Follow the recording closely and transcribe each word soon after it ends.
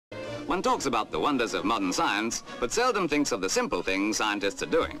One talks about the wonders of modern science, but seldom thinks of the simple things scientists are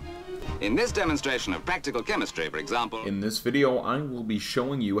doing. In this demonstration of practical chemistry, for example... In this video, I will be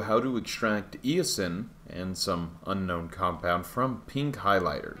showing you how to extract Eosin and some unknown compound from pink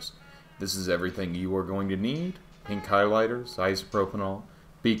highlighters. This is everything you are going to need: pink highlighters, isopropanol,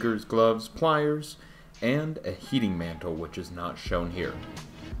 beakers, gloves, pliers, and a heating mantle, which is not shown here.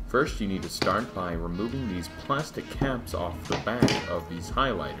 First, you need to start by removing these plastic caps off the back of these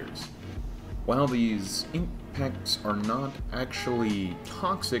highlighters. While these ink packs are not actually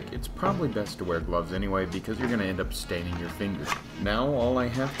toxic, it's probably best to wear gloves anyway because you're going to end up staining your fingers. Now all I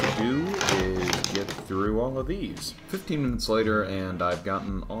have to do is get through all of these. 15 minutes later, and I've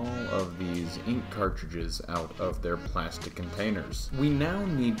gotten all of these ink cartridges out of their plastic containers. We now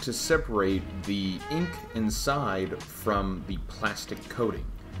need to separate the ink inside from the plastic coating.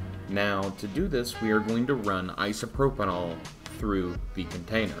 Now, to do this, we are going to run isopropanol through the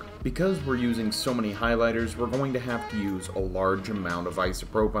container. Because we're using so many highlighters, we're going to have to use a large amount of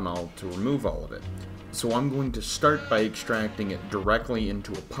isopropanol to remove all of it. So I'm going to start by extracting it directly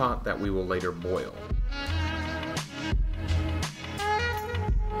into a pot that we will later boil.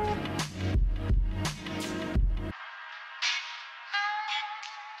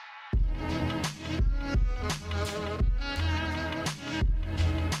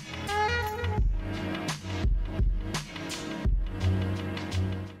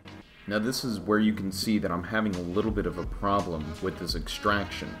 Now this is where you can see that I'm having a little bit of a problem with this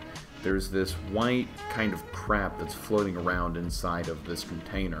extraction. There's this white kind of crap that's floating around inside of this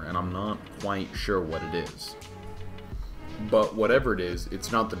container, and I'm not quite sure what it is. But whatever it is,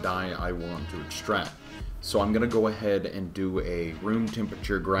 it's not the dye I want to extract. So I'm going to go ahead and do a room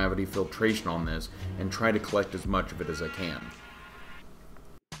temperature gravity filtration on this and try to collect as much of it as I can.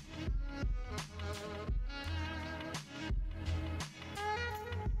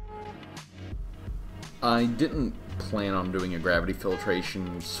 I didn't plan on doing a gravity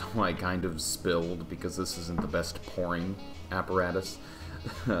filtration, so I kind of spilled because this isn't the best pouring apparatus.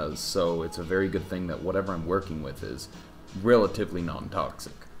 So it's a very good thing that whatever I'm working with is relatively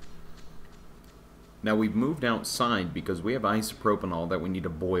non-toxic. Now we've moved outside because we have isopropanol that we need to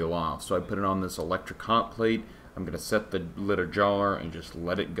boil off, so I put it on this electric hot plate. I'm going to set the lid ajar and just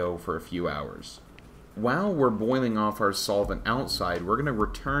let it go for a few hours. While we're boiling off our solvent outside, we're going to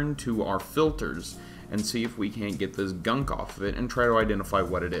return to our filters and see if we can't get this gunk off of it and try to identify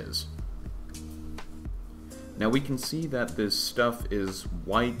what it is. Now we can see that this stuff is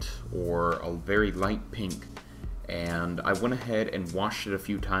white or a very light pink, and I went ahead and washed it a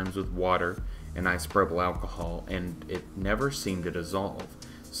few times with water and isopropyl alcohol, and it never seemed to dissolve.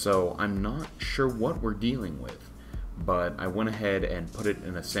 So I'm not sure what we're dealing with, but I went ahead and put it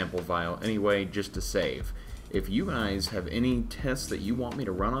in a sample vial anyway just to save. If you guys have any tests that you want me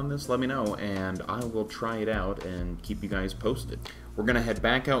to run on this, let me know, and I will try it out and keep you guys posted. We're going to head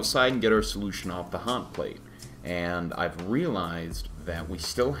back outside and get our solution off the hot plate. And I've realized that we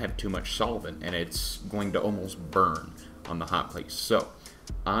still have too much solvent, and it's going to almost burn on the hot plate. So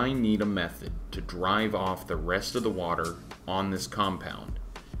I need a method to drive off the rest of the water on this compound.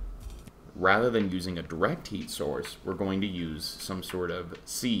 Rather than using a direct heat source, we're going to use some sort of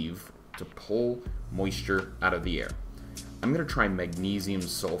sieve to pull moisture out of the air. I'm going to try magnesium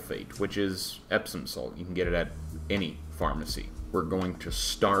sulfate, which is Epsom salt. You can get it at any pharmacy. We're going to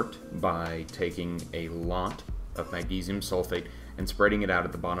start by taking a lot of magnesium sulfate and spreading it out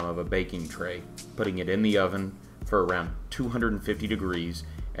at the bottom of a baking tray, putting it in the oven for around 250 degrees,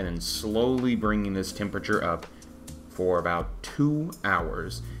 and then slowly bringing this temperature up for about 2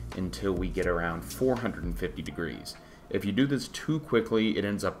 hours until we get around 450 degrees. If you do this too quickly, it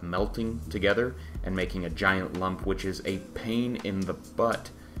ends up melting together and making a giant lump, which is a pain in the butt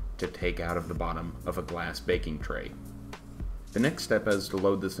to take out of the bottom of a glass baking tray. The next step is to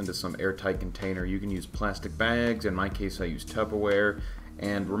load this into some airtight container. You can use plastic bags. In my case, I use Tupperware.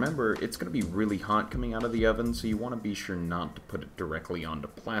 And remember, it's going to be really hot coming out of the oven, so you want to be sure not to put it directly onto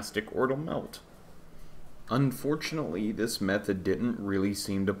plastic or it'll melt. Unfortunately, this method didn't really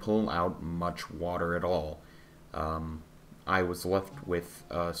seem to pull out much water at all. I was left with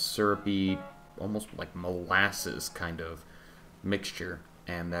a syrupy, almost like molasses kind of mixture,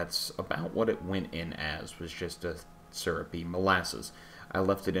 and that's about what it went in as, was just a syrupy molasses. I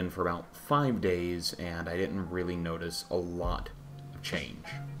left it in for about 5 days, and I didn't really notice a lot of change.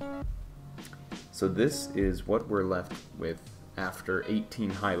 So this is what we're left with after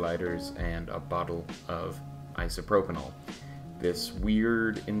 18 highlighters and a bottle of isopropanol. This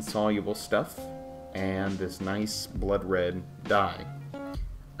weird insoluble stuff and this nice blood red dye.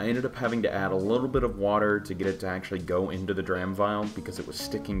 I ended up having to add a little bit of water to get it to actually go into the dram vial because it was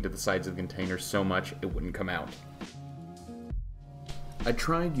sticking to the sides of the container so much it wouldn't come out. I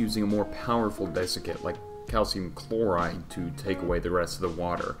tried using a more powerful desiccant like calcium chloride to take away the rest of the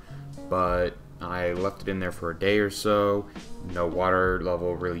water, but I left it in there for a day or so. No water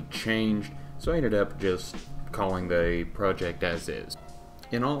level really changed, so I ended up just calling the project as is.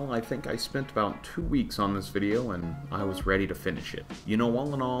 In all, I think I spent about 2 weeks on this video and I was ready to finish it. You know,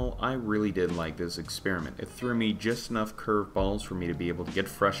 all in all, I really did like this experiment. It threw me just enough curveballs for me to be able to get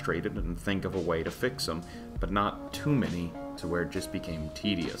frustrated and think of a way to fix them, but not too many to where it just became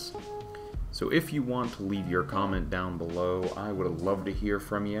tedious. So if you want to leave your comment down below, I would love to hear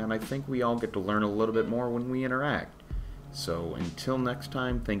from you, and I think we all get to learn a little bit more when we interact. So until next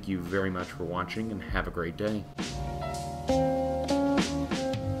time, thank you very much for watching and have a great day.